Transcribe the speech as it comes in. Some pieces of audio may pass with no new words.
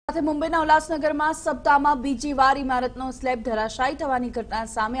મુંબઈના ઉલ્હાસનગરમાં સપ્તાહમાં બીજી વાર ઇમારતનો સ્લેબ ધરાશાયી થવાની ઘટના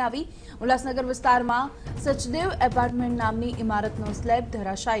સામે આવી। ઉલ્હાસનગર વિસ્તારમાં સચદેવ એપાર્ટમેન્ટ નામની ઇમારતનો સ્લેબ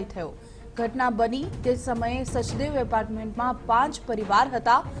ધરાશાયી થયો। ઘટના બની તે સમયે સચદેવ એપાર્ટમેન્ટમાં 5 પરિવાર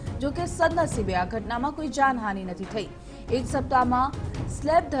હતા। જો કે સદનસીબે આ ઘટનામાં કોઈ જાનહાનિ નથી થઈ। એક સપ્તાહમાં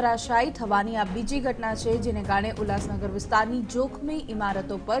સ્લેબ ધરાશાયી થવાની આ બીજી ઘટના છે, જેને કારણે ઉલ્હાસનગર વિસ્તારની જોખમી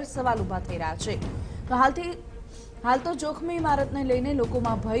ઇમારતો પર સવાલ ઉભા થઈ રહ્યા છે। તો હાલ તો જોખમી ઇમારતને લઈને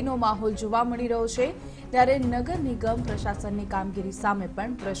લોકોમાં ભયનો માહોલ જોવા મળી રહ્યો છે, ત્યારે નગર નિગમ પ્રશાસનની કામગીરી સામે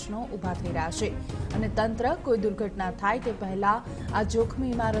પણ પ્રશ્નો ઉભા થઈ રહ્યા છે અને તંત્ર કોઈ દુર્ઘટના થાય તે પહેલા આ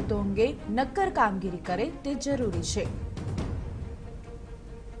જોખમી ઇમારતો અંગે નક્કર કામગીરી કરે તે જરૂરી છે।